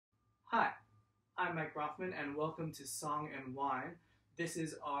Hi, I'm Mike Brofman, and welcome to Song and Wine. This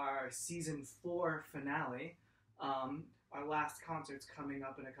is our season 4 finale. Our last concert's coming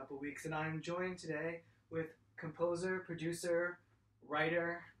up in a couple weeks, and I'm joined today with composer, producer,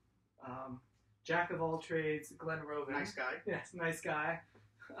 writer, jack of all trades, Glen Roven. Nice guy. Yes, nice guy.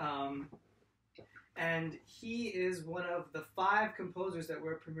 And he is one of the 5 composers that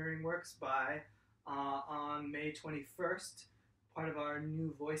we're premiering works by on May 21st, part of our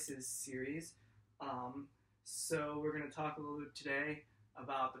New Voices series. So we're going to talk a little bit today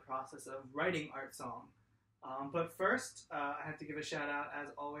about the process of writing art song. But first, I have to give a shout out, as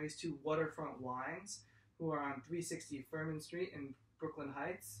always, to Waterfront Wines, who are on 360 Furman Street in Brooklyn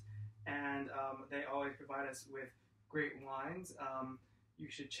Heights. And they always provide us with great wines. You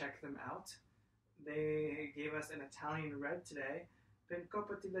should check them out. They gave us an Italian red today,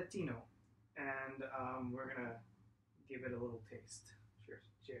 Pencopa di Latino. And we're going to give it a little taste. Cheers.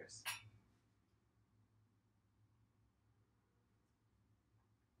 Cheers.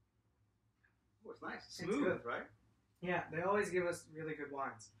 Oh, it's nice. Smooth, right? Yeah, they always give us really good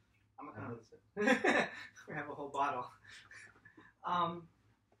wines. I'm not going to notice it. We have a whole bottle.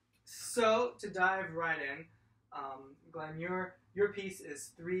 So, to dive right in, Glenn, your piece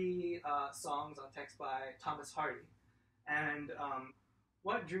is 3 songs on text by Thomas Hardy. And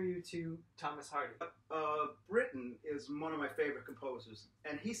what drew you to Thomas Hardy? Britton is one of my favorite composers,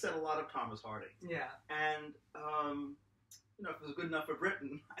 and he said a lot of Thomas Hardy. Yeah. And, if it was good enough for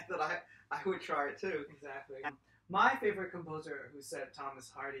Britton, I thought I would try it too. Exactly. My favorite composer who said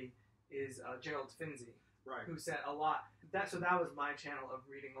Thomas Hardy is Gerald Finzi. Right. Who said a lot. So that was my channel of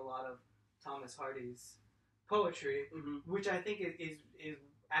reading a lot of Thomas Hardy's poetry, which I think is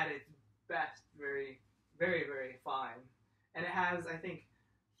at its best very, very, very fine. And it has, I think,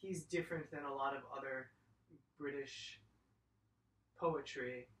 he's different than a lot of other British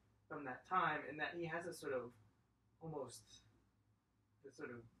poetry from that time in that he has a sort of almost this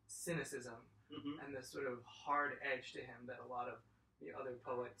sort of cynicism and this sort of hard edge to him that a lot of the other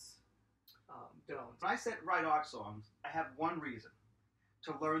poets don't. When I write art songs, I have one reason: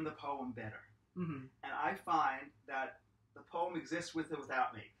 to learn the poem better. And I find that the poem exists with or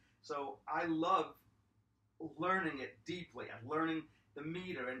without me. So I love learning it deeply and learning the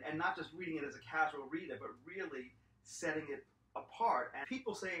meter and not just reading it as a casual reader, but really setting it apart. And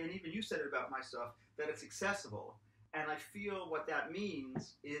people say, and even you said it about my stuff, that it's accessible. And I feel what that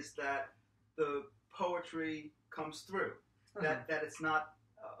means is that the poetry comes through, that it's not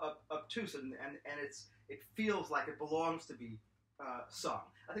obtuse and it feels like it belongs to be sung.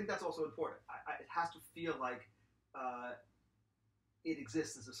 I think that's also important. It has to feel like it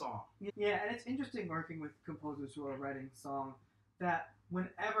exists as a song. Yeah, and it's interesting working with composers who are writing song that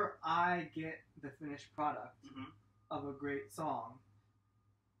whenever I get the finished product of a great song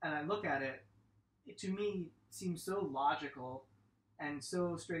and I look at it, it to me seems so logical and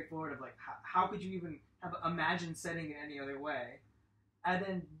so straightforward of like, how could you even have imagined setting it any other way? And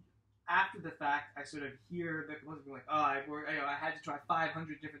then after the fact, I sort of hear the composer being like, I had to try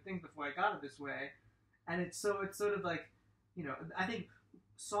 500 different things before I got it this way. And it's sort of like, I think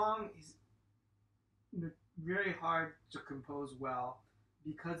song is very hard to compose well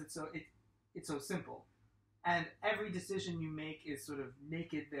because it's so simple. And every decision you make is sort of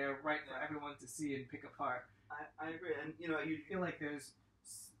naked there right for everyone to see and pick apart. I agree. And, you feel like there's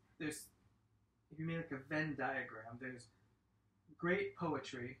if you made like a Venn diagram, there's great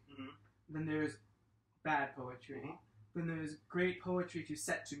poetry, then there's bad poetry, then there's great poetry to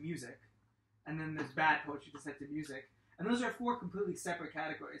set to music, and then there's bad poetry to set to music. And those are 4 completely separate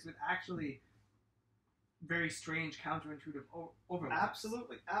categories with actually very strange, counterintuitive overlaps.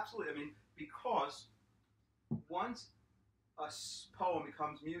 Absolutely. I mean, because once a poem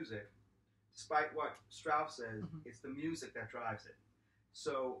becomes music, despite what Strauss says, it's the music that drives it.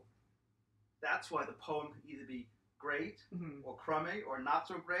 So that's why the poem can either be great or crummy or not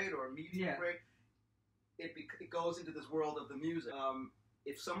so great or medium great. It goes into this world of the music.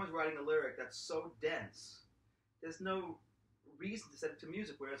 If someone's writing a lyric that's so dense, there's no reason to set it to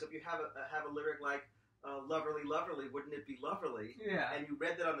music. Whereas if you have a lyric like "Loverly, Loverly, wouldn't it be lovely?" And you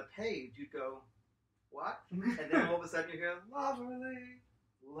read that on the page, you'd go, "What?" And then all of a sudden you hear "Loverly,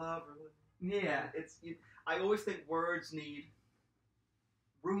 Loverly." Yeah. I always think words need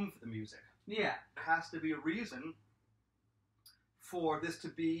room for the music. Yeah. There has to be a reason for this to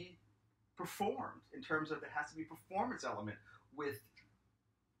be performed in terms of there has to be a performance element with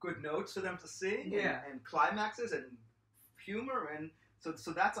good notes for them to sing and climaxes and humor. And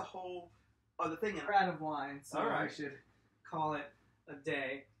so that's a whole other thing. We're out of wine, so I should call it a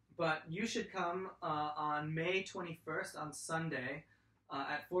day. But you should come on May 21st on Sunday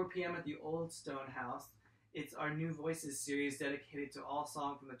at 4 p.m. at the Old Stone House. It's our New Voices series dedicated to all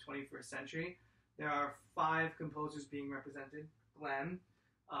songs from the 21st century. There are 5 composers being represented. Glenn,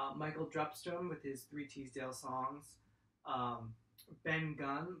 Michael Drupstrom with his 3 Teasdale songs, Ben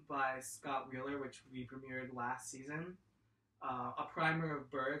Gunn by Scott Wheeler, which we premiered last season, A Primer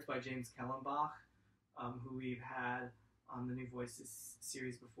of Birds by James Kellenbach, who we've had on the New Voices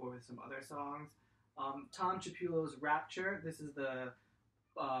series before with some other songs. Tom Chiapullo's Rapture. This is the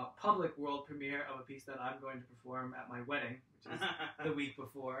public world premiere of a piece that I'm going to perform at my wedding, which is the week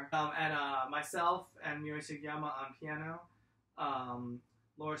before. And myself and Miri Sugiyama on piano,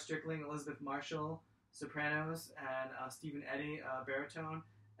 Laura Strickling, Elizabeth Marshall, sopranos, and Stephen Eddy, baritone,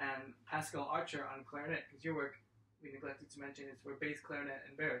 and Pascal Archer on clarinet, because your work, we neglected to mention, is for bass clarinet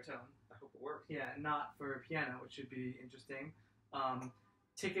and baritone. I hope it works. Yeah, not for piano, which should be interesting.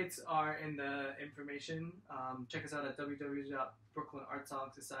 Tickets are in the information. Check us out at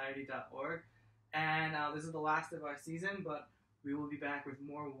www.brooklynartsongsociety.org. And this is the last of our season, but we will be back with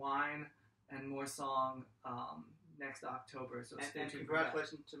more wine and more song next October. So stay tuned.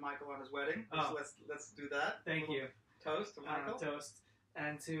 Congratulations to Michael on his wedding. Oh. Let's do that. Thank you. Toast to Michael. Toast.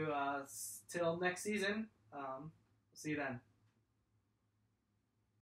 And to till next season. See you then.